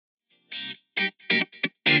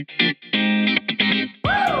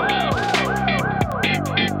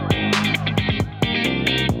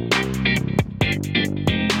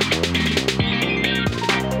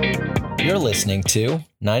listening to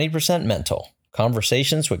 90% Mental,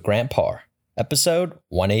 Conversations with Grant Parr, episode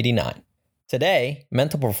 189. Today,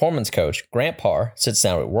 mental performance coach Grant Parr sits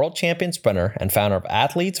down with world champion sprinter and founder of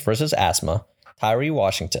Athletes vs. Asthma, Tyree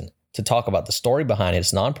Washington, to talk about the story behind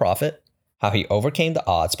his nonprofit, how he overcame the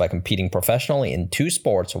odds by competing professionally in two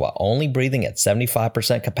sports while only breathing at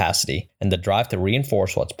 75% capacity, and the drive to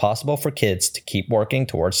reinforce what's possible for kids to keep working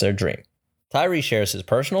towards their dream. Tyree shares his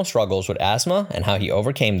personal struggles with asthma and how he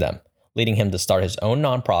overcame them, leading him to start his own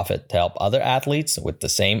nonprofit to help other athletes with the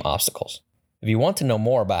same obstacles. If you want to know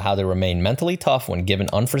more about how they remain mentally tough when given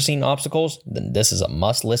unforeseen obstacles, then this is a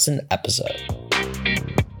must-listen episode.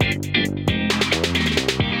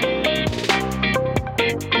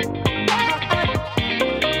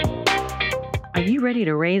 Are you ready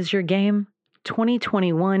to raise your game?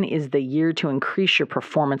 2021 is the year to increase your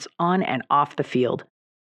performance on and off the field.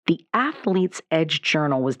 The Athletes Edge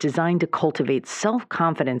Journal was designed to cultivate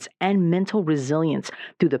self-confidence and mental resilience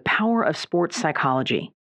through the power of sports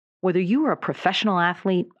psychology. Whether you are a professional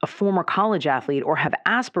athlete, a former college athlete, or have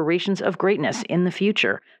aspirations of greatness in the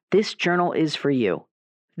future, this journal is for you.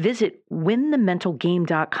 Visit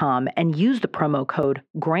winthementalgame.com and use the promo code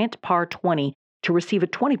GRANTPAR20 to receive a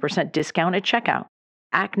 20% discount at checkout.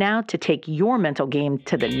 Act now to take your mental game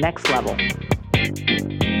to the next level.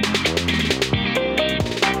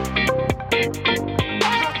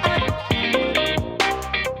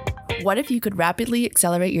 What if you could rapidly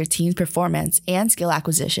accelerate your team's performance and skill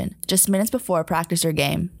acquisition just minutes before a practice or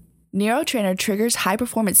game? NeuroTrainer triggers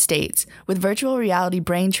high-performance states with virtual reality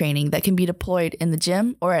brain training that can be deployed in the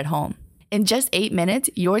gym or at home. In just 8 minutes,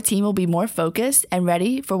 your team will be more focused and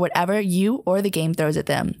ready for whatever you or the game throws at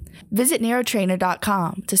them. Visit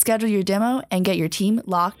neurotrainer.com to schedule your demo and get your team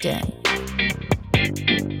locked in.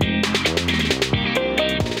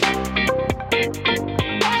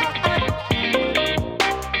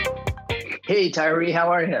 Hey, Tyree, how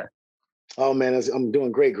are you? Oh, man, I'm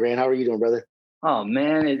doing great, Grant. How are you doing, brother? Oh,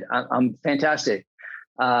 man, I'm fantastic.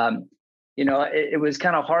 It was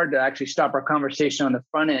kind of hard to actually stop our conversation on the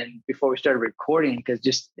front end before we started recording because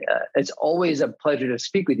it's always a pleasure to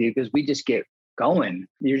speak with you because we just get going.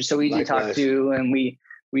 You're just so easy to talk to, and we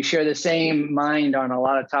share the same mind on a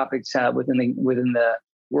lot of topics within the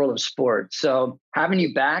world of sports. So having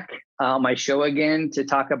you back on my show again to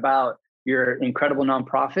talk about your incredible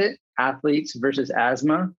nonprofit, Athletes vs.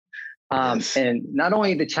 Asthma, and not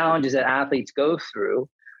only the challenges that athletes go through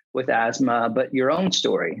with asthma, but your own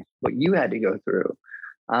story, what you had to go through.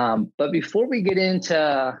 But before we get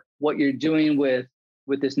into what you're doing with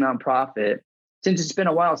this nonprofit, since it's been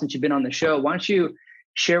a while since you've been on the show, why don't you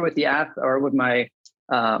share with with my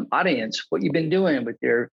audience what you've been doing with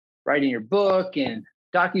your writing your book and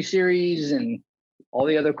docuseries and all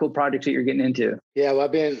the other cool projects that you're getting into? Yeah, well,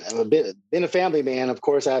 I've been a family man. Of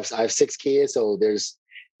course, I have 6 kids, so there's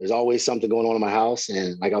always something going on in my house.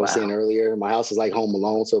 And like I was saying earlier, my house is like home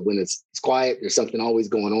alone. So when it's quiet, there's something always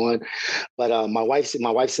going on. But my wife's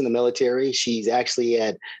in the military. She's actually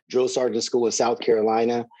at drill sergeant school in South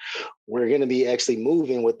Carolina. We're going to be actually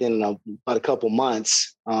moving within about a couple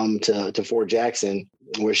months to Fort Jackson,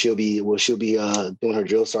 where she'll be doing her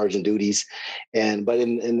drill sergeant duties. But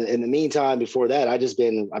in the meantime, before that, I've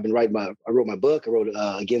been writing I wrote my book. I wrote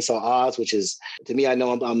Against All Odds, which is, to me, I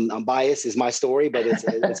know I'm biased. It's my story, but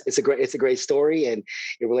it's a great story, and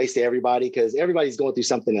it relates to everybody because everybody's going through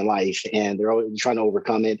something in life, and they're always trying to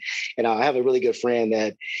overcome it. And I have a really good friend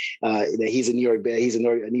that he's a New York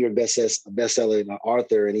bestseller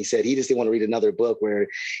author, and he said he just didn't want to read another book where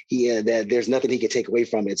that there's nothing he could take away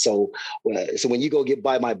from it. So when you go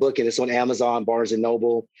buy my book, and it's on Amazon, Barnes and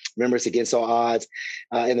Noble, remember it's Against All Odds.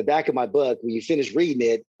 In the back of my book, when you finish reading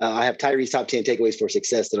it, I have Tyree's top 10 takeaways for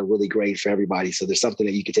success that are really great for everybody. So there's something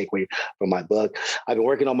that you can take away from my book. I've been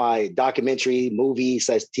working on my documentary, movie /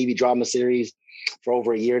 TV drama series for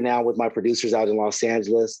over a year now with my producers out in Los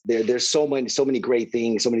Angeles. There's so many great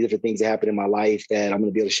things, so many different things that happen in my life that I'm going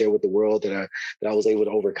to be able to share with the world that I was able to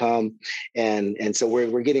overcome. And so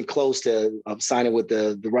we're getting close to signing with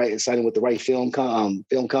the right film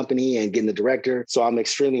company and getting the director. So I'm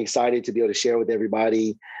extremely excited to be able to share with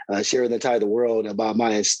everybody, share with the entire world about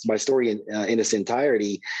my story in its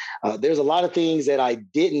entirety. There's a lot of things that I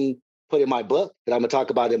didn't put in my book that I'm going to talk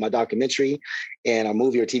about in my documentary and our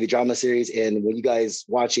movie or TV drama series. And when you guys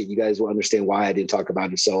watch it, you guys will understand why I didn't talk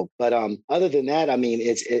about it. So, but other than that, I mean,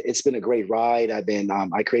 it's been a great ride. I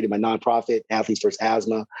created my nonprofit, Athletes vs.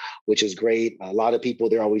 Asthma, which is great. A lot of people,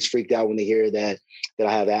 they're always freaked out when they hear that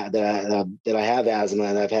I have asthma,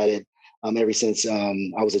 and I've had it ever since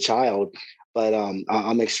I was a child. But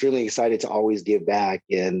I'm extremely excited to always give back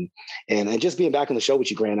and just being back on the show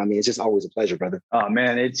with you, Grant. I mean, it's just always a pleasure, brother. Oh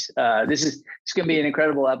man, it's going to be an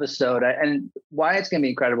incredible episode. And why it's going to be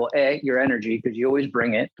incredible? A, your energy, because you always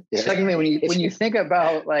bring it. Yeah. Secondly, when you think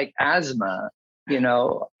about like asthma, I mean,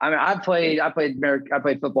 I played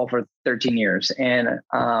football for 13 years, and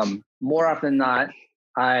more often than not,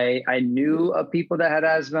 I knew of people that had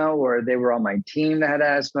asthma, or they were on my team that had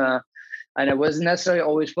asthma. And it wasn't necessarily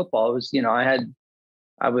always football. It was,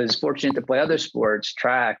 I was fortunate to play other sports,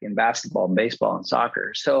 track and basketball and baseball and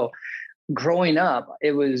soccer. So growing up,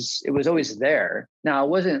 it was always there. Now, it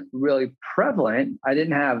wasn't really prevalent. I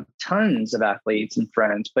didn't have tons of athletes and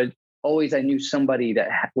friends, but always I knew somebody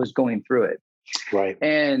that was going through it. Right.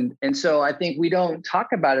 And so I think we don't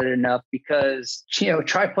talk about it enough because,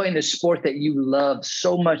 try playing a sport that you love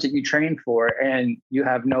so much that you train for, and you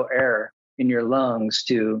have no air in your lungs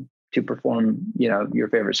to perform, your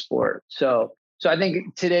favorite sport. So I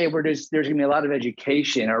think today there's going to be a lot of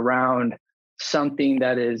education around something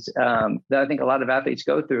that is that I think a lot of athletes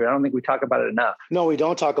go through. I don't think we talk about it enough. No, we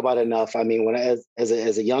don't talk about it enough. I mean, as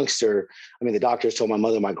a youngster, I mean, the doctors told my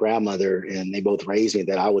mother and my grandmother, and they both raised me,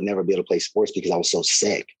 that I would never be able to play sports because I was so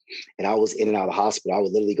sick. And I was in and out of the hospital. I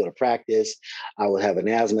would literally go to practice. I would have an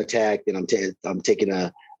asthma attack, and I'm taking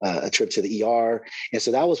a trip to the ER. And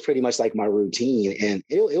so that was pretty much like my routine. And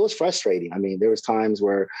it was frustrating. I mean, there was times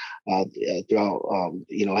where there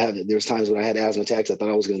was times when I had asthma attacks, I thought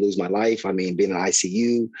I was going to lose my life. I mean, being in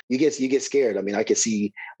ICU, you get scared. I mean, I could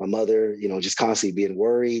see my mother, just constantly being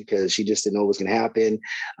worried because she just didn't know what was going to happen.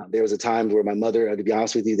 There was a time where my mother, to be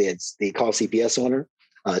honest with you, they called CPS on her.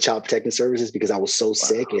 Child Protective Services, because I was so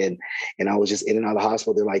sick and I was just in and out of the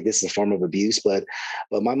hospital. They're like, this is a form of abuse. But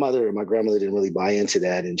my mother and my grandmother didn't really buy into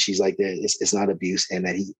that. And she's like, it's not abuse. And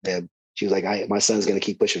that she was like, my son's going to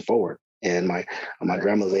keep pushing forward. And my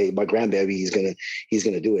grandmother's like, my grandbaby, he's going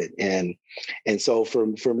to do it. And so for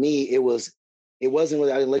me, it wasn't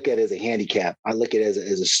really, I didn't look at it as a handicap. I look at it as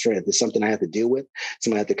a strength. It's something I have to deal with,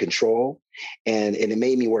 something I have to control. And it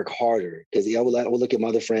made me work harder because I would look at my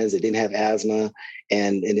other friends that didn't have asthma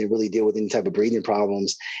and didn't really deal with any type of breathing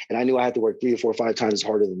problems. And I knew I had to work 3 or 4 or 5 times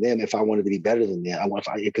harder than them if I wanted to be better than them.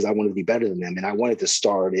 Because I wanted to be better than them, and I wanted to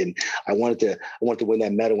start, and I wanted to win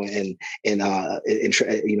that medal and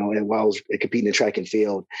while I was competing in track and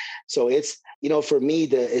field. So it's, for me,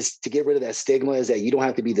 is to get rid of that stigma is that you don't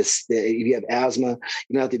have to be this. If you have asthma,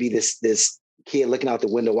 you don't have to be this kid looking out the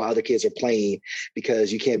window while other kids are playing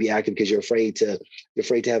because you can't be active because you're afraid to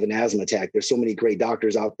have an asthma attack. There's so many great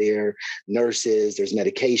doctors out there, nurses, there's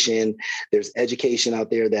medication, there's education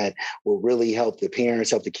out there that will really help the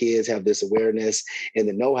parents, help the kids have this awareness and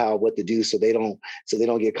the know-how of what to do so they don't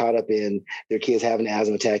get caught up in their kids having an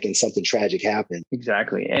asthma attack and something tragic happen.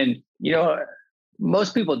 Exactly. And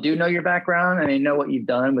most people do know your background and they know what you've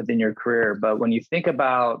done within your career, but when you think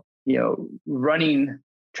about running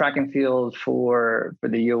track and field for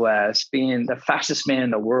the U.S., being the fastest man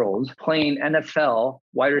in the world, playing NFL,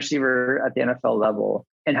 wide receiver at the NFL level,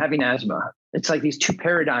 and having asthma. It's like these two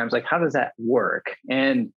paradigms. Like, how does that work?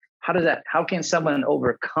 And how can someone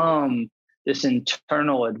overcome this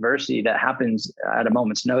internal adversity that happens at a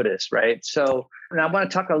moment's notice, right? So, and I want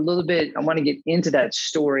to talk a little bit, I want to get into that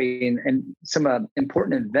story and some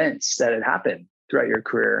important events that had happened throughout your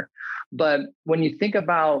career. But when you think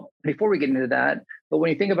about, before we get into that, but when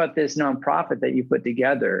you think about this nonprofit that you put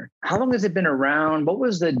together, how long has it been around? What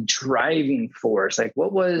was the driving force?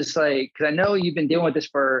 Because I know you've been dealing with this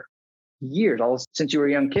for years, all since you were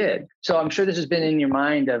a young kid. So I'm sure this has been in your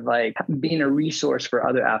mind of being a resource for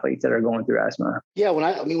other athletes that are going through asthma. Yeah, when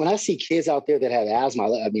I see kids out there that have asthma,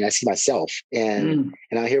 I see myself, and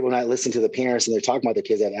I hear when I listen to the parents and they're talking about their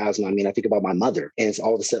kids that have asthma. I think about my mother, and it's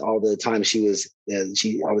all the time that she was in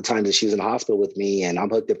the hospital with me, and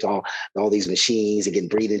I'm hooked up to all these machines and getting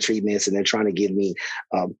breathing treatments, and they're trying to give me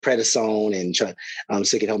prednisone and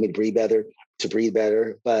so it can help me to breathe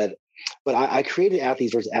better, But I created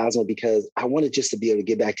Athletes vs. Asthma because I wanted just to be able to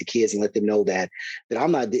get back to kids and let them know that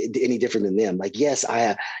I'm not any different than them. Like, yes,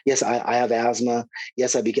 I have asthma.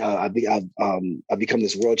 Yes, I've become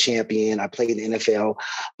this world champion. I played in the NFL,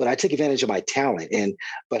 but I took advantage of my talent.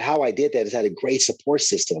 But how I did that is I had a great support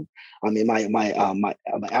system. I'm my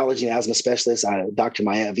allergy and asthma specialist, Dr.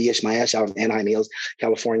 V.H. Mahesh out of Anaheim Hills,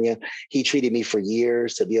 California. He treated me for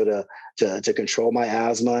years to be able to control my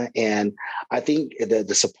asthma. And I think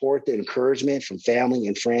the support, the encouragement from family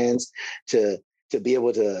and friends to be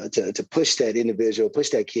able to push that individual, push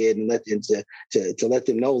that kid, and to let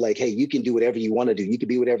them know, like, hey, you can do whatever you want to do. You can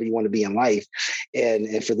be whatever you want to be in life,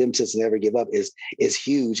 and for them to never give up is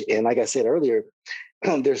huge. And like I said earlier,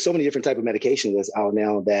 there's so many different type of medication that's out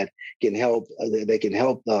now that can help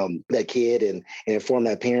that kid and inform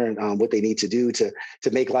that parent what they need to do to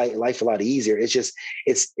make life a lot easier. It's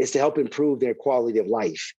to help improve their quality of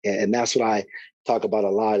life, and that's what I talk about a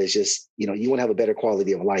lot. Is just, you want to have a better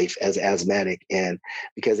quality of life as an asthmatic, and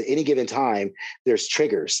because at any given time there's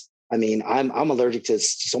triggers. I mean, I'm allergic to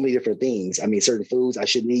so many different things. I mean, certain foods I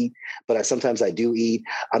shouldn't eat, but sometimes I do eat.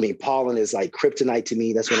 I mean, pollen is like kryptonite to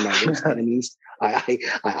me. That's one of my worst enemies.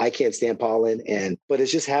 I can't stand pollen, but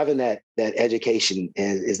it's just having that education,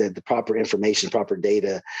 and is that the proper information, proper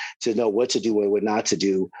data to know what to do and what not to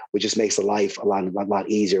do, which just makes the life a lot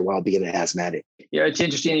easier while being an asthmatic. Yeah, it's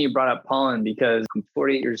interesting you brought up pollen, because I'm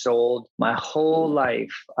 48 years old. My whole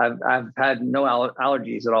life, I've had no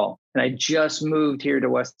allergies at all. And I just moved here to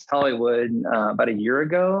West Hollywood about a year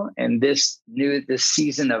ago. And this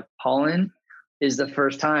season of pollen is the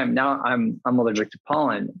first time. Now I'm allergic to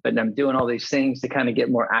pollen, but I'm doing all these things to kind of get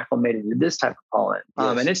more acclimated to this type of pollen.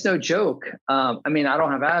 Yes. And it's no joke. I mean, I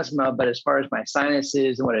don't have asthma, but as far as my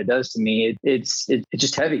sinuses and what it does to me, it's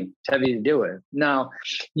just heavy. It's heavy to deal with. Now,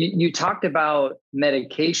 you talked about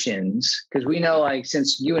medications, because we know, like,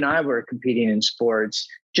 since you and I were competing in sports,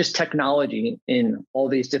 just technology in all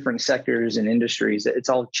these different sectors and industries, it's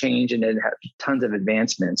all changed and it has tons of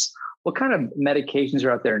advancements. What kind of medications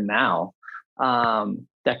are out there now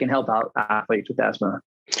that can help out athletes with asthma?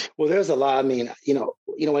 Well, there's a lot. I mean,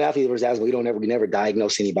 when athletes with asthma, we never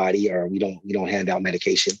diagnose anybody, or we don't hand out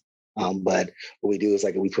medication. But what we do is,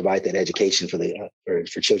 like, we provide that education for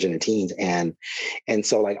children and teens, and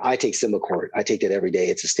so, like, I take Symbicort. I take that every day.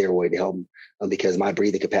 It's a steroid to help because my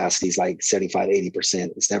breathing capacity is like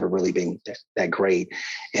 75-80%. It's never really been that great,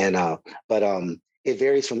 and it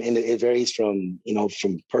varies from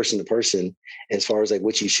from person to person as far as, like,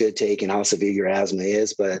 what you should take and how severe your asthma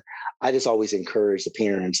is. But I just always encourage the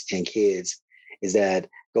parents and kids is that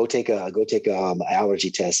go take a allergy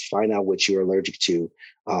test, find out what you're allergic to.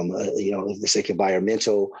 It's like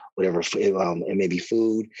environmental, whatever, it may be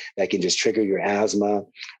food that can just trigger your asthma.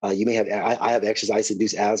 You may have, I have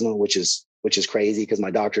exercise-induced asthma, which is crazy, because my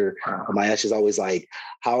doctor, my ex is always like,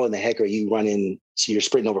 how in the heck are you running? So you're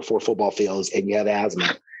sprinting over 4 football fields and you have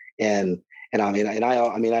asthma. I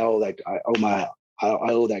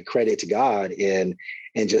owe that credit to God and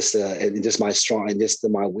just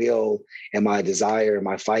my will and my desire and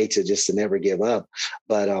my fight to never give up.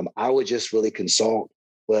 But I would just really consult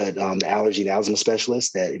with the allergy and asthma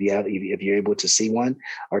specialist, that if you're able to see one,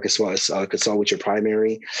 or consult with your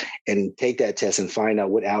primary and take that test and find out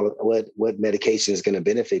what medication is going to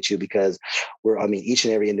benefit you, because each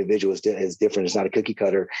and every individual is different. It's not a cookie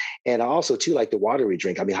cutter. And also too, like the water we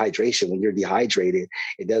drink, hydration, when you're dehydrated,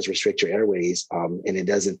 it does restrict your airways. And it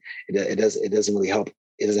doesn't really help.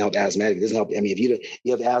 It doesn't help asthmatic. It doesn't help. If you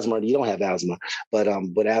have asthma, or you don't have asthma, but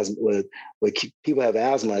asthma, when people have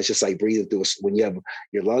asthma, it's just like breathing through. When you have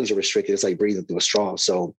your lungs are restricted, it's like breathing through a straw.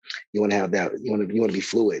 So you want to have that. You want to be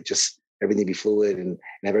fluid. Just everything be fluid and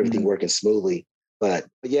have everything working smoothly. But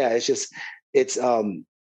yeah, I don't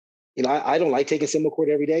like taking Symbicort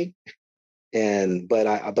every day, but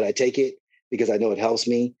I take it because I know it helps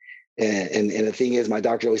me. And the thing is, my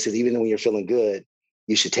doctor always says, even when you're feeling good,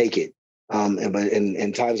 you should take it. But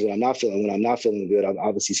in times when I'm not feeling good,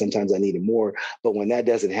 obviously sometimes I need it more. But when that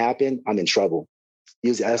doesn't happen, I'm in trouble.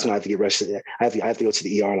 Usually that's when I have to get rushed. I have to go to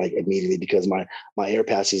the ER like immediately, because my air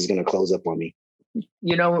passage is going to close up on me. And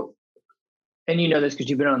this because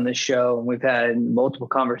you've been on this show, and we've had multiple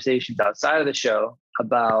conversations outside of the show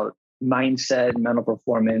about mindset, mental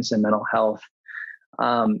performance, and mental health.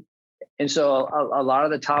 And so a lot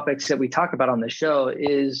of the topics that we talk about on the show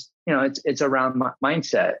is, it's around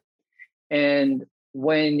mindset. And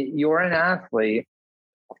when you're an athlete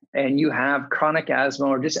and you have chronic asthma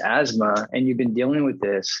or just asthma, and you've been dealing with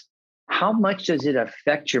this, how much does it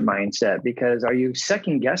affect your mindset? Because are you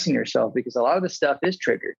second guessing yourself? Because a lot of the stuff is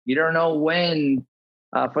triggered. You don't know when,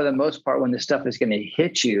 for the most part, when the stuff is going to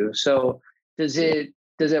hit you. So does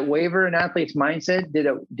it waver an athlete's mindset? Did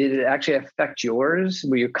it actually affect yours?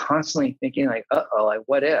 Were you constantly thinking like,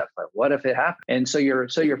 what if it happened? And so your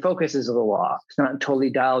focus is a little off. It's not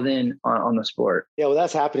totally dialed in on the sport. Yeah, well,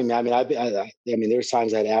 that's happening. There's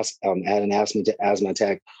times I had an asthma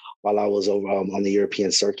attack while I was over on the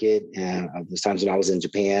European circuit, and there's times when I was in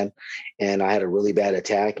Japan, and I had a really bad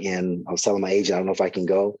attack, and I was telling my agent, I don't know if I can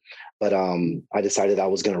go. But I decided I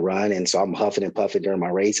was going to run. And so I'm huffing and puffing during my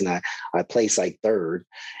race, and I placed like 3rd.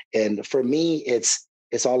 And for me, it's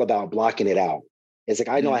all about blocking it out. It's like,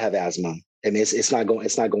 I know I have asthma. It's not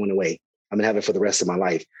going away. I'm going to have it for the rest of my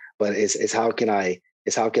life. But it's how can I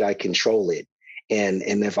control it? And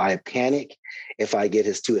if I panic, if I get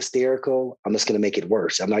too hysterical, I'm just going to make it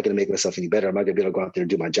worse. I'm not going to make myself any better. I'm not going to be able to go out there and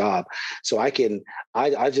do my job. So I learned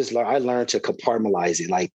to compartmentalize it.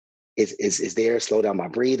 Like it's there, slow down my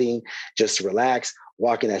breathing, just relax,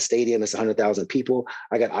 walk in that stadium. It's 100,000 people.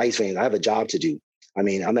 I got ice veins. I have a job to do. I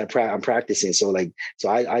mean, I'm practicing. So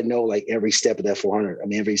I know like every step of that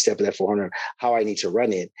 400, how I need to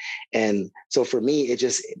run it. And so for me,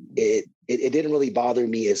 it didn't really bother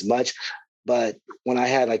me as much. But when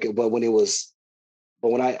I got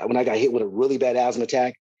hit with a really bad asthma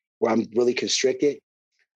attack where I'm really constricted,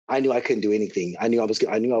 I knew I couldn't do anything. I knew I was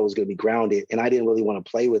going to be grounded, and I didn't really want to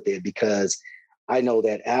play with it because I know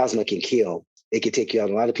that asthma can kill. It can take you out.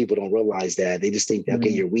 A lot of people don't realize that. They just think, okay,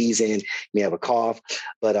 you're wheezing, you may have a cough,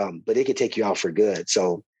 but it could take you out for good.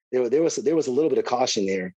 So there was a little bit of caution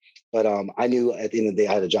there, but I knew at the end of the day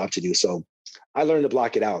I had a job to do. So I learned to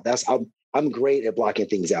block it out. I'm great at blocking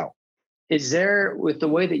things out. Is there, with the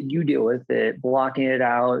way that you deal with it, blocking it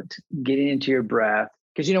out, getting into your breath?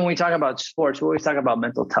 Because, when we talk about sports, we always talk about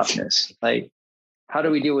mental toughness. Like, how do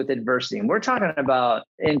we deal with adversity? And we're talking about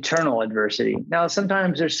internal adversity. Now,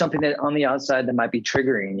 sometimes there's something that on the outside that might be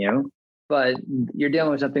triggering you, but you're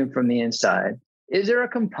dealing with something from the inside. Is there a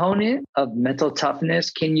component of mental toughness?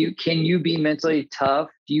 Can you be mentally tough?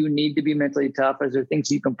 Do you need to be mentally tough? Is there things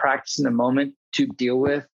you can practice in the moment to deal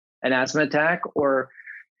with an asthma attack? Or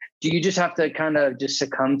do you just have to kind of just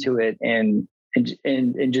succumb to it and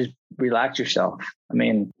just relax yourself? I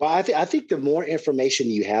mean, well, I think the more information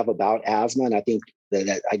you have about asthma, and I think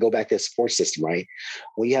that I go back to the support system, right?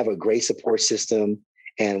 When you have a great support system,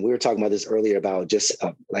 and we were talking about this earlier about just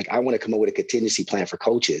I want to come up with a contingency plan for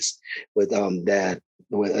coaches so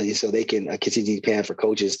they can a contingency plan for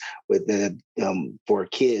coaches for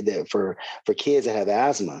kids that have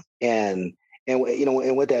asthma, and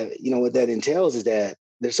what that entails is that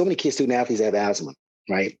there's so many kids, student athletes that have asthma,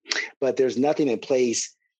 right? But there's nothing in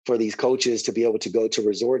place for these coaches to be able to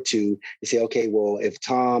resort to say, okay, well, if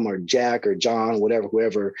Tom or Jack or John,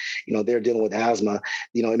 whoever, they're dealing with asthma,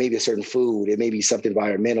 it may be a certain food, it may be something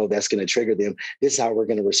environmental that's going to trigger them. This is how we're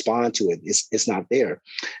going to respond to it. It's not there.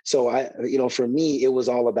 So for me, it was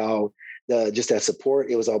all about just that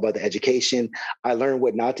support. It was all about the education. I learned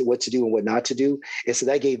what to do and what not to do. And so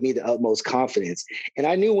that gave me the utmost confidence. And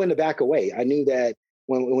I knew when to back away. I knew that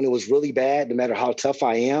when it was really bad, no matter how tough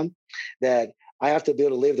I am, that I have to be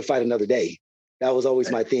able to live to fight another day. That was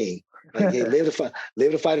always my thing. Like, hey, live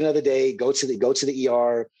to fight another day. Go to the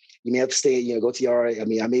ER. You may have to stay, go to the ER. I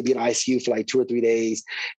mean, I may be in ICU for like 2 or 3 days,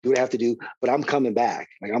 do what I have to do, but I'm coming back.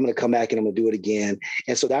 Like, I'm going to come back and I'm going to do it again.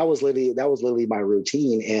 And so that was literally my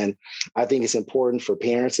routine. And I think it's important for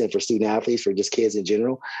parents and for student athletes, for just kids in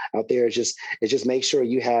general out there. It's just make sure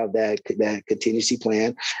you have that contingency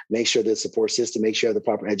plan, make sure the support system, make sure you have the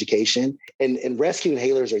proper education, and rescue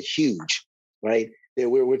inhalers are huge, right?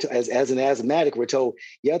 As an asthmatic, we're told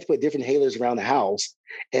you have to put different inhalers around the house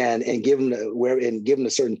and give them to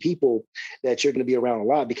certain people that you're going to be around a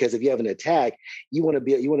lot, because if you have an attack, you want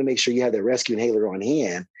to make sure you have that rescue inhaler on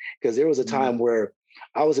hand. Because there was a time where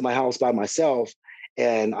I was in my house by myself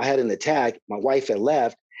and I had an attack. My wife had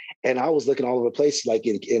left, and I was looking all over the place, like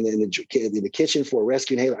in the kitchen for a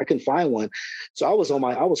rescue inhaler. I couldn't find one, so I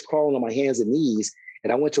was crawling on my hands and knees,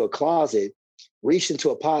 and I went to a closet, reached into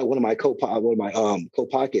one of my coat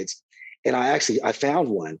pockets, and I found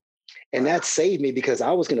one, and that saved me because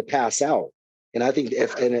I was going to pass out. And I think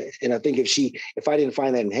if I didn't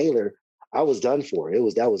find that inhaler, I was done for.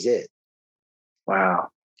 That was it. Wow.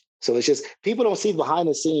 So it's just, people don't see behind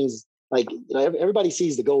the scenes. Like, everybody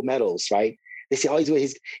sees the gold medals, right? They see,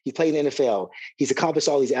 he's playing in the NFL. He's accomplished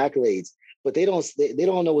all these accolades. But they don't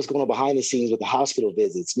know what's going on behind the scenes with the hospital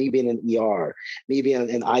visits, me being in ER, me being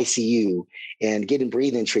in ICU, and getting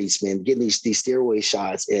breathing treatment, getting these steroid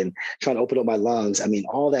shots, and trying to open up my lungs. I mean,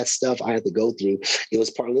 all that stuff I had to go through. It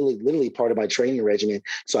was literally part of my training regimen,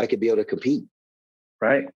 so I could be able to compete.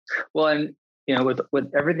 Right. Well, and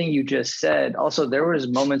with everything you just said, also there was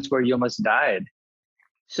moments where you almost died.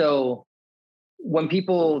 So when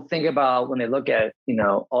people think about, when they look at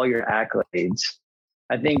all your accolades,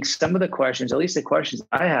 I think some of the questions, at least the questions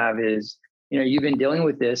I have, is, you've been dealing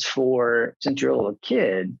with this since you're a little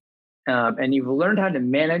kid, and you've learned how to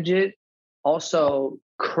manage it, also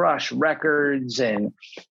crush records and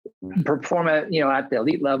perform at the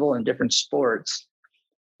elite level in different sports.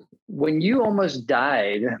 When you almost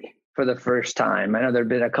died for the first time, I know there've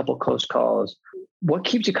been a couple close calls. What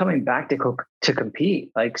keeps you coming back to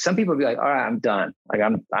compete? Like, some people be like, all right, I'm done. Like,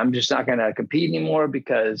 I'm just not going to compete anymore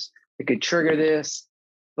because it could trigger this.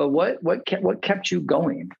 But what kept you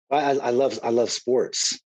going? I love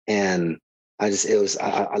sports, and I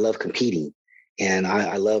love competing, And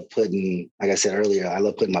I love putting, like I said earlier, I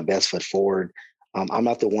love putting my best foot forward. I'm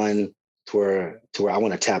not the one to where I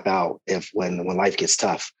want to tap out when life gets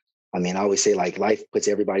tough. I mean, I always say like life puts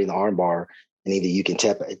everybody in the arm bar, and either you can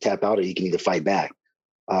tap out or you can either fight back.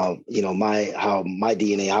 My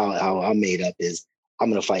DNA, how I'm made up is I'm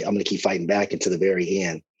going to fight. I'm going to keep fighting back until the very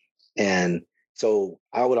end. And so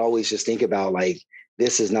I would always just think about like,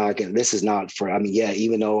 this is not for, I mean, yeah,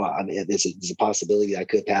 even though there's a possibility I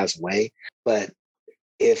could pass away, but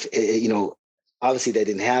if, obviously that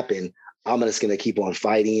didn't happen, I'm just going to keep on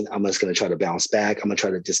fighting. I'm just going to try to bounce back. I'm going to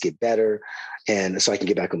try to just get better. And so I can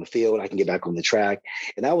get back on the field. I can get back on the track.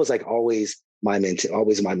 And that was like always my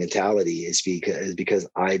mentality is because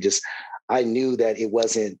I knew that it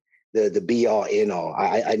wasn't the be all end all.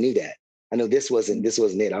 I knew that. I know this wasn't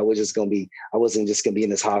it. I wasn't just going to be in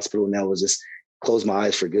this hospital and that was just close my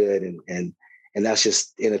eyes for good. And that's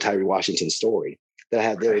just in a Tyree Washington story. That I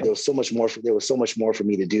had there was so much more. There was so much more for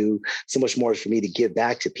me to do, so much more for me to give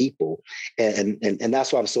back to people, and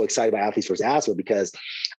that's why I'm so excited about Athletes vs. Asthma, because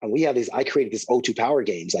we have these. I created this O2 Power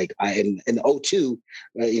Games, like and O2,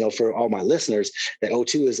 for all my listeners, that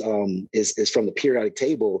O2 is from the periodic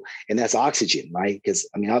table, and that's oxygen, right? Because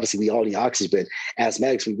I mean, obviously we all need oxygen, but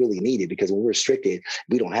asthmatics we really need it because when we're restricted,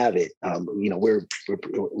 we don't have it.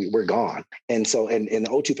 We're gone, and so and the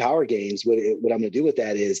O2 Power Games, what I'm going to do with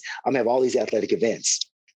that is I'm going to have all these athletic events.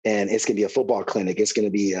 And it's going to be a football clinic. It's going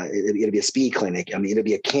to be it'll be a speed clinic. I mean, it'll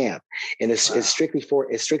be a camp, and it's strictly for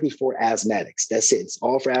asthmatics. That's it. It's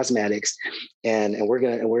all for asthmatics, and we're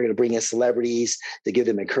gonna bring in celebrities to give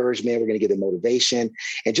them encouragement. We're gonna give them motivation,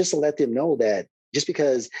 and just to let them know that just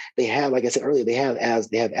because they have, like I said earlier, they have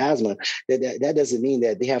asthma, that doesn't mean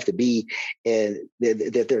that they have to be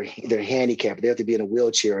that they're handicapped. They have to be in a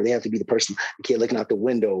wheelchair, or they have to be the person who can't looking out the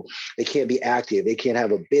window. They can't be active. They can't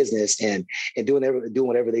have a business and doing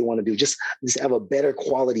whatever they want to do. Just have a better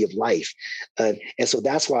quality of life. And so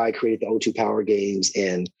that's why I created the O2 Power Games.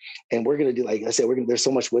 And we're gonna do, like I said, there's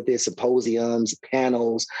so much with it: symposiums,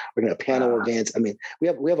 panels. We're gonna have panel events. I mean, we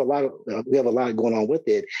have a lot going on with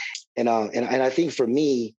it. And I think for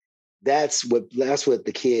me, that's what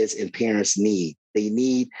the kids and parents need. They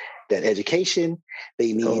need that education.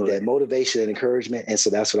 They need that motivation and encouragement. And so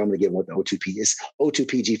that's what I'm going to give them with the O2P. It's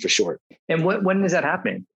O2PG for short. And when is that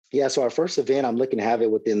happening? Yeah, so our first event, I'm looking to have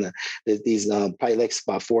it within these probably like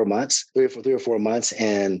about 4 months, three or 4 months,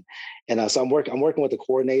 and so I'm working with the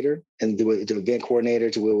coordinator and the event coordinator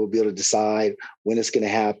to where we'll be able to decide when it's going to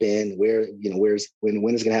happen, when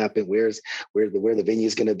it's going to happen, where the venue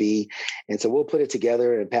is going to be, and so we'll put it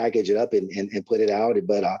together and package it up and put it out.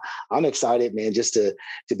 But I'm excited, man, just to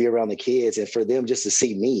be around the kids and for them just to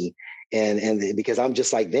see me, and because I'm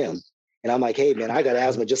just like them. And I'm like, hey, man, I got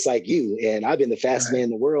asthma just like you. And I've been the fastest man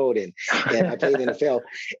in the world. And I played in the NFL.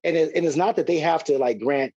 And it's not that they have to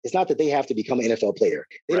it's not that they have to become an NFL player.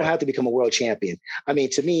 They don't have to become a world champion. I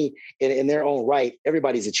mean, to me, in their own right,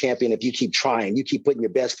 everybody's a champion if you keep trying, you keep putting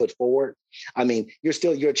your best foot forward. I mean, you're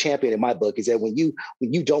a champion in my book. Is that when you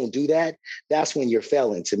don't do that, that's when you're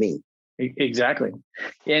failing to me. Exactly.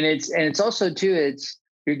 And it's also too,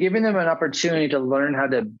 you're giving them an opportunity to learn how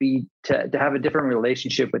to have a different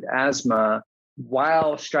relationship with asthma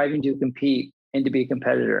while striving to compete and to be a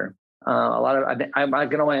competitor. I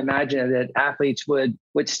can only imagine that athletes would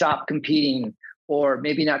stop competing or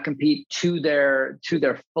maybe not compete to their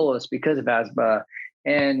fullest because of asthma.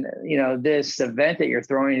 And, this event that you're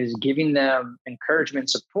throwing is giving them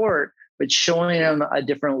encouragement, support, but showing them a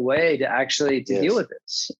different way to deal with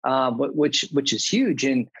this, which is huge.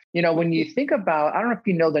 And, when you think about, I don't know if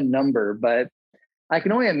you know the number, but I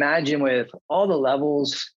can only imagine with all the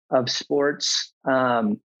levels of sports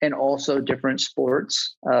and also different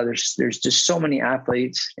sports, there's just so many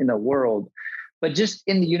athletes in the world, but just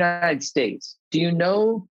in the United States, do you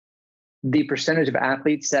know the percentage of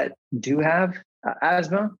athletes that do have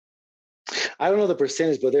asthma? I don't know the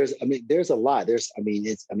percentage, but there's a lot.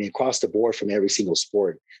 Across the board from every single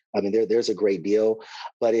sport. I mean, there's a great deal,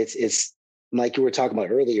 but it's like you were talking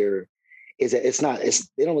about earlier, is that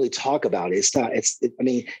they don't really talk about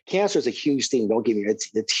it. Cancer is a huge thing. Don't get me,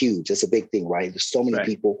 it's huge. It's a big thing, right? There's so many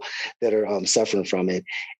people that are suffering from it.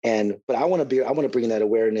 But I want to bring that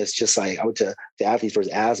awareness, just like I went to Athletes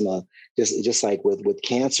vs. Asthma, just like with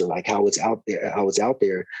cancer, like how it's out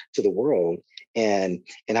there to the world. And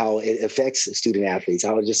how it affects student athletes,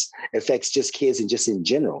 how it just affects just kids and just in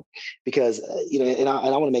general, because and I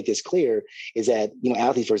want to make this clear is that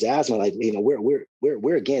Athletes vs. Asthma, like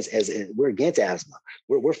we're against asthma.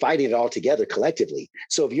 We're fighting it all together collectively.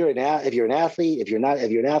 So if you're an athlete, if you're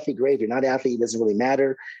an athlete, great. If you're not an athlete, it doesn't really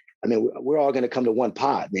matter. I mean, we're all going to come to one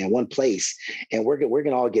pot, man, one place, and we're going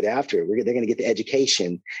to all get after it. They're going to get the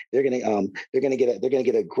education. They're going to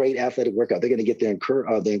get a great athletic workout. They're going to get their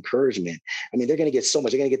encouragement. I mean, they're going to get so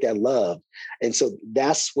much. They're going to get that love, and so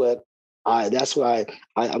that's what I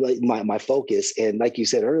my focus. And like you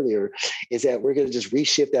said earlier, is that we're going to just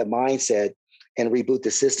reshift that mindset and reboot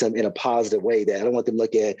the system in a positive way. That I don't want them to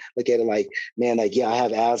look at it like, man, like, yeah, I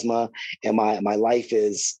have asthma and my life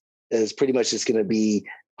is pretty much just going to be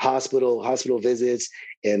hospital visits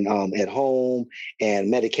and at home and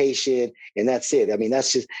medication, and that's it. I mean,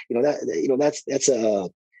 that's just,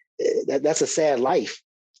 that's a sad life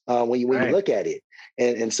when you look at it.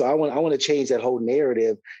 And so I want to change that whole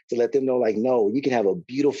narrative to let them know, like, no, you can have a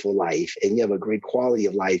beautiful life and you have a great quality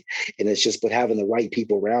of life. And it's just but having the right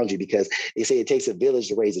people around you, because they say it takes a village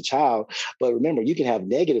to raise a child. But remember, you can have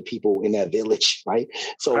negative people in that village, right?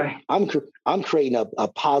 So right. I'm creating a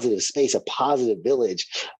positive space, a positive village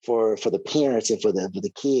for the parents and for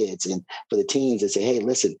the kids and for the teens, and say, hey,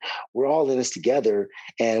 listen, we're all in this together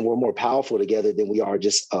and we're more powerful together than we are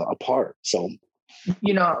just apart. So,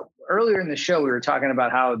 earlier in the show, we were talking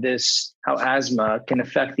about how asthma can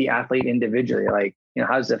affect the athlete individually. Like,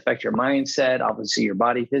 how does it affect your mindset? Obviously, your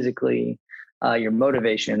body physically, your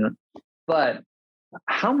motivation. But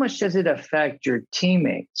how much does it affect your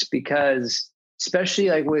teammates? Because especially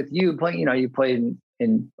like with you playing, you played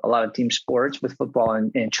in a lot of team sports with football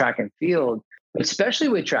and track and field, especially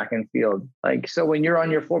with track and field. Like, so when you're on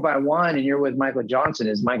your 4x1 and you're with Michael Johnson,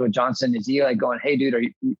 is he like going, hey dude,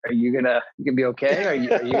 are you gonna be okay? Are you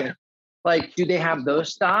gonna, like, do they have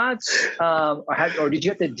those thoughts? Or did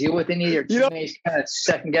you have to deal with any of your teammates kind of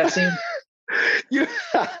second guessing?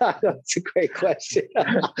 That's a great question.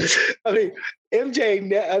 I mean,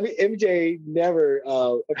 MJ never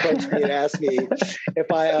approached me and asked me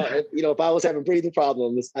if I was having breathing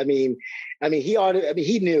problems. He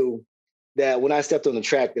knew that when I stepped on the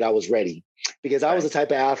track that I was ready, because I was the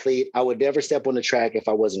type of athlete, I would never step on the track if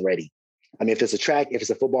I wasn't ready. I mean, if it's a track, if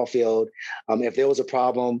it's a football field, if there was a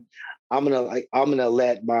problem, I'm gonna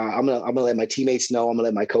let my teammates know. I'm gonna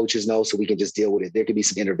let my coaches know so we can just deal with it. There could be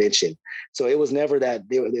some intervention. So it was never that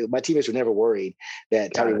my teammates were never worried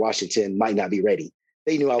that Tyree Washington might not be ready.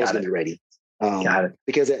 They knew I was going to be ready.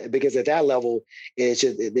 Because at that level, it's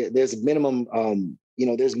just there's minimum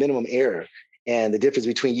error, and the difference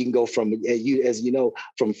between you can go from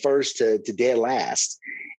from first to dead last.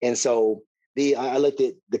 And so I looked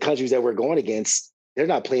at the countries that we're going against. They're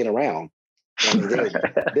not playing around. I mean,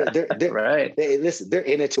 they're right. They're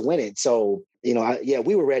in it to win it. So, we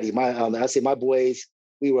were ready. I say my boys,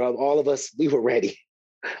 all of us, we were ready.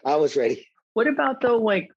 I was ready. What about though,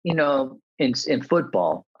 like, in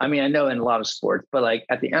football? I mean, I know in a lot of sports, but like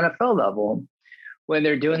at the NFL level, when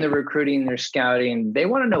they're doing the recruiting, they're scouting, they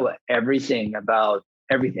want to know everything about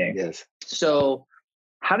everything. Yes. So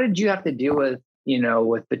how did you have to deal with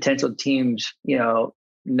potential teams,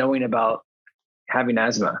 knowing about having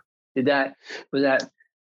asthma? That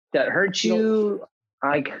hurt you?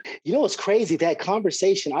 It's crazy, that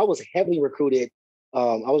conversation. I was heavily recruited.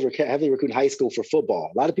 Heavily recruited in high school for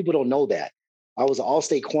football. A lot of people don't know that. I was an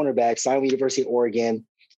all-state cornerback, signed with University of Oregon,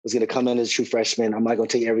 was going to come in as a true freshman. I'm not going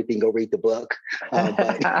to tell you everything. Go read the book.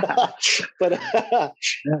 But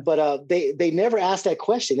they never asked that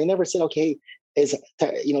question. They never said, okay,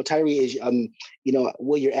 Tyree,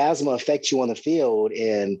 will your asthma affect you on the field?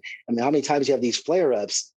 And I mean, how many times you have these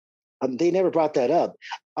flare-ups? They never brought that up.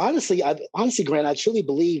 Honestly, Grant, I truly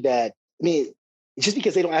believe that. I mean, just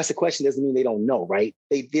because they don't ask the question doesn't mean they don't know, right?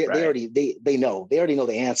 They already know. They already know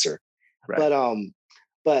the answer. Right.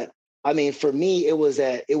 But I mean, for me, it was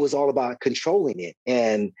all about controlling it,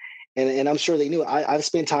 and I'm sure they knew. I've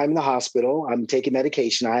spent time in the hospital. I'm taking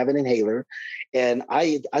medication. I have an inhaler, and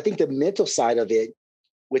I think the mental side of it,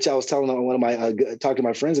 which I was telling talking to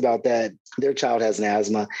my friends about, that their child has an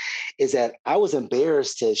asthma, is that I was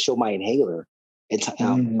embarrassed to show my inhaler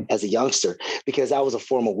as a youngster, because that was a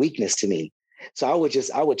form of weakness to me. So I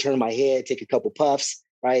would turn my head, take a couple puffs,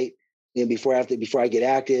 right? And before I get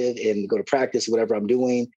active and go to practice, whatever I'm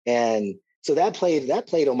doing. And so that played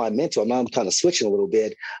on my mental. Now I'm kind of switching a little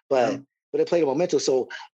bit, but it played on my mental. So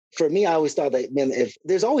for me, I always thought that, man, if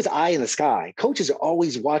there's always eye in the sky, coaches are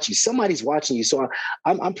always watching. Somebody's watching you. So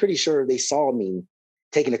I'm pretty sure they saw me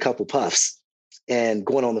taking a couple puffs and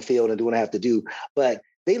going on the field and doing what I have to do. But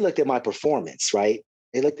they looked at my performance, right?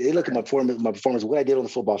 They looked at my performance, what I did on the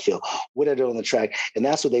football field, what I did on the track, and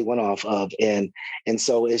that's what they went off of. And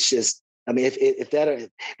so it's just, I mean, if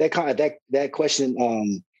that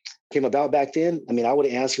question came about back then, I mean, I would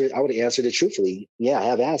have answered it truthfully. Yeah, I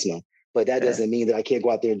have asthma, but that doesn't mean that I can't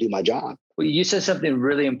go out there and do my job. Well, you said something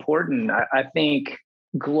really important. I think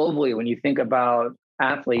globally, when you think about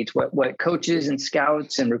athletes, what coaches and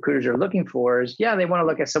scouts and recruiters are looking for is, they want to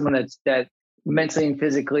look at someone that mentally and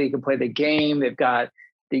physically can play the game. They've got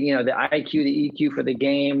the IQ, the EQ for the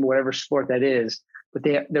game, whatever sport that is. But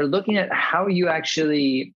they're looking at how do you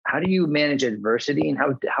manage adversity, and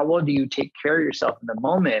how well do you take care of yourself in the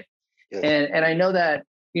moment? Yes. And I know that,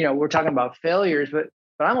 we're talking about failures, but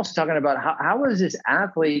I'm also talking about how is this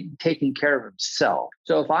athlete taking care of himself?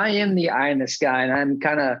 So if I am the eye in the sky and I'm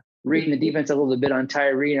kind of reading the defense a little bit on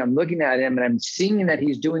Tyree, and I'm looking at him and I'm seeing that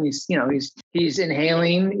he's doing these, he's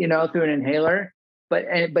inhaling, through an inhaler, but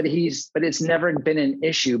it's never been an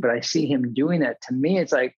issue, but I see him doing that. To me,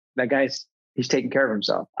 it's like, that guy's, he's taking care of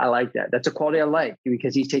himself. I like that. That's a quality I like,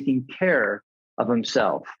 because he's taking care of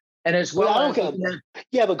himself. And as well,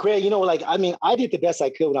 but Greg, I did the best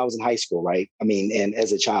I could when I was in high school, right? And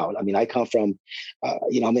as a child, I come from,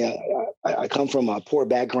 I come from a poor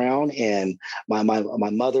background, and my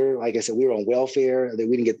mother, like I said, we were on welfare. I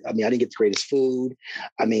didn't get the greatest food.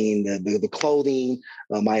 The clothing,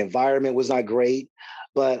 my environment was not great,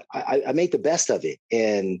 but I made the best of it.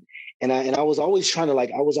 And I was always trying to,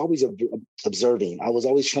 I was always observing. I was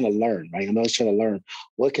always trying to learn, right? I'm always trying to learn,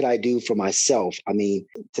 what could I do for myself?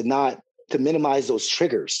 To minimize those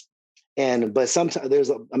triggers. But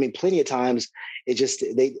sometimes plenty of times it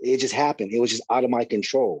just happened. It was just out of my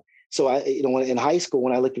control. So in high school,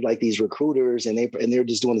 when I looked at these recruiters and they're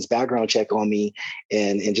just doing this background check on me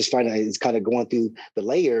and just finding it's kind of going through the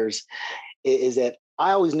layers, is that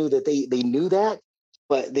I always knew that they knew that.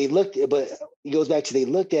 But it goes back to, they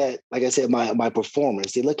looked at, like I said, my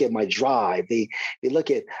performance. They look at my drive. They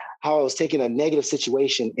look at how I was taking a negative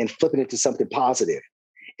situation and flipping it to something positive.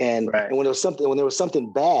 And when there was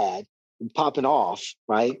something bad popping off,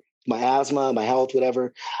 right? My asthma, my health,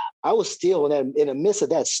 whatever, I was still in the midst of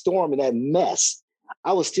that storm and that mess.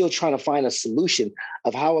 I was still trying to find a solution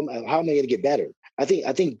of how am I going to get better. I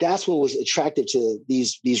think that's what was attractive to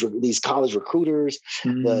these college recruiters,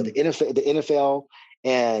 the NFL.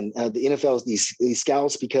 And the NFL's these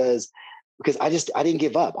scouts, because I didn't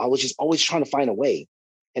give up. I was just always trying to find a way.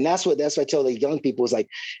 And that's what I tell the young people, is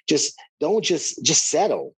just don't just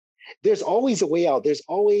settle. There's always a way out. There's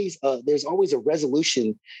always a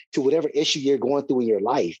resolution to whatever issue you're going through in your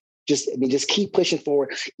life. Just keep pushing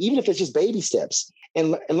forward, even if it's just baby steps,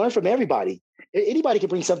 and learn from everybody. Anybody can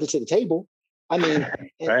bring something to the table.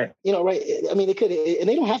 Right. They could, and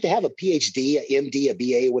they don't have to have a PhD, a MD, a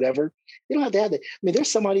BA, whatever. They don't have to have that. There's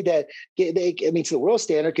somebody that to the world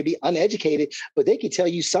standard could be uneducated, but they can tell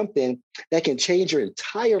you something that can change your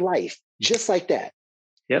entire life, just like that.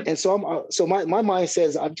 Yep. And so my mind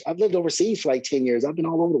says, I've lived overseas for 10 years. I've been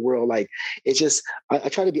all over the world. It's just, I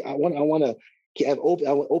try to be, I want to have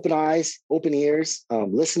open eyes, open ears,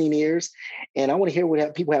 listening ears. And I want to hear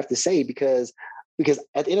what people have to say, because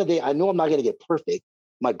at the end of the day, I know I'm not going to get perfect.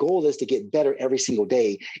 My goal is to get better every single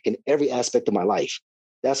day in every aspect of my life.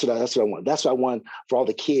 That's what I want. That's what I want for all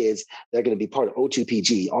the kids that are going to be part of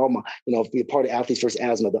O2PG, all my, be a part of Athletes vs.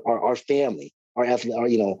 Asthma, our family, our athlete,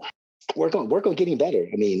 work on getting better.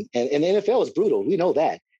 And the NFL is brutal. We know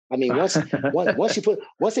that. Once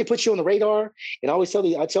they put you on the radar, and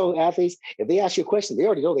I tell athletes, if they ask you a question, they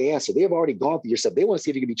already know the answer. They've already gone through your stuff. They want to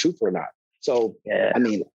see if you can be truthful or not. So, yeah.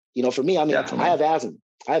 For me, I have asthma.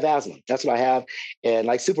 That's what I have. And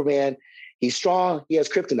like Superman, he's strong. He has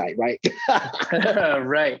kryptonite, right?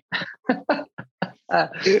 Right.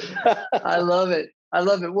 I love it.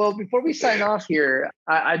 Well, before we sign off here,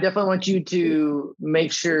 I definitely want you to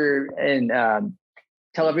make sure and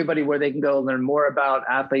tell everybody where they can go learn more about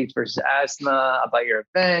Athletes vs. Asthma, about your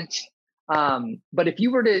event. But if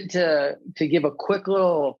you were to give a quick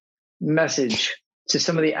little message to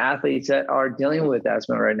some of the athletes that are dealing with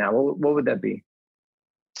asthma right now, what would that be?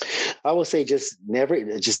 I will say just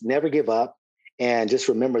never give up. And just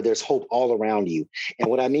remember, there's hope all around you. And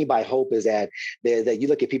what I mean by hope is that you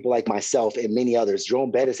look at people like myself and many others. Jerome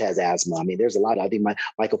Bettis has asthma. There's a lot. I think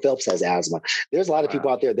Michael Phelps has asthma. There's a lot of people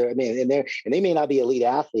out there. And they may not be elite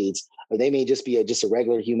athletes, or they may just be a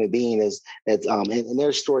regular human being and they're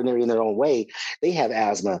extraordinary in their own way. They have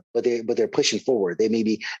asthma, but they're pushing forward.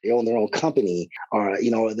 They own their own company, or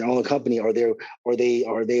they're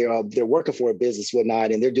working for a business, whatnot,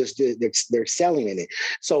 and they're excelling in it.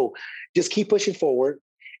 So just keep pushing forward,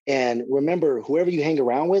 and remember, whoever you hang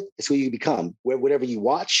around with is who you become. Whatever you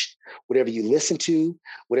watch, whatever you listen to,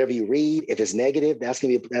 whatever you read, if it's negative, that's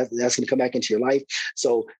going to come back into your life.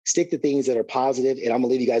 So stick to things that are positive. And I'm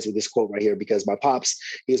gonna leave you guys with this quote right here, because my pops,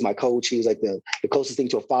 he was my coach. He was like the closest thing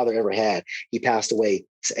to a father ever had. He passed away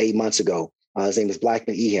 8 months ago. His name is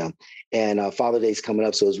Blackman Eham. And Father Day's coming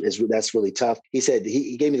up, so that's really tough. He said,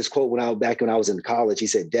 he gave me this quote back when I was in college. He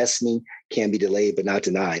said, "Destiny can be delayed, but not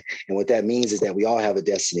denied." And what that means is that we all have a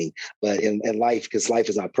destiny, but in life, because life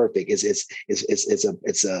is not perfect, there's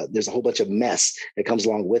a whole bunch of mess that comes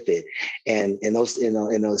along with it, and in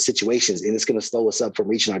those situations, and it's going to slow us up from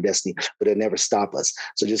reaching our destiny, but it'll never stop us.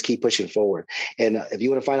 So just keep pushing forward. And if you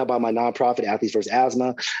want to find out about my nonprofit, Athletes vs.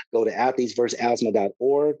 Asthma, go to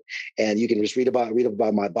athletesversusasthma.org, and you can just read about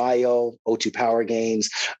my bio. O2 Power Games.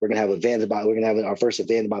 We're gonna have our first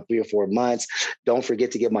event in about 3 or 4 months. Don't forget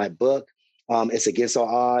to get my book. It's Against All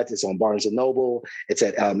Odds. It's on Barnes & Noble. It's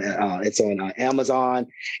on Amazon,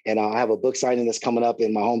 and I have a book signing that's coming up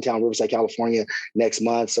in my hometown, Riverside, California, next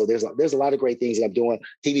month. So there's a lot of great things that I'm doing.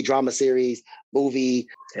 TV drama series, movie,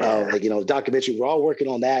 documentary. We're all working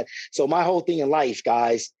on that. So my whole thing in life,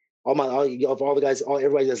 guys,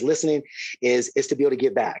 everybody that's listening is to be able to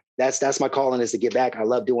give back. That's my calling, is to give back. I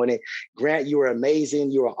love doing it. Grant, you are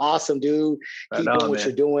amazing. You are awesome, dude. Keep doing what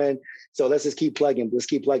you're doing. So let's just keep plugging. Let's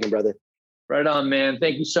keep plugging, brother. Right on, man.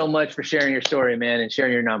 Thank you so much for sharing your story, man, and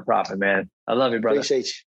sharing your nonprofit, man. I love you, brother.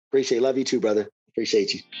 Appreciate you. Love you too, brother.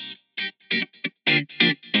 Appreciate you.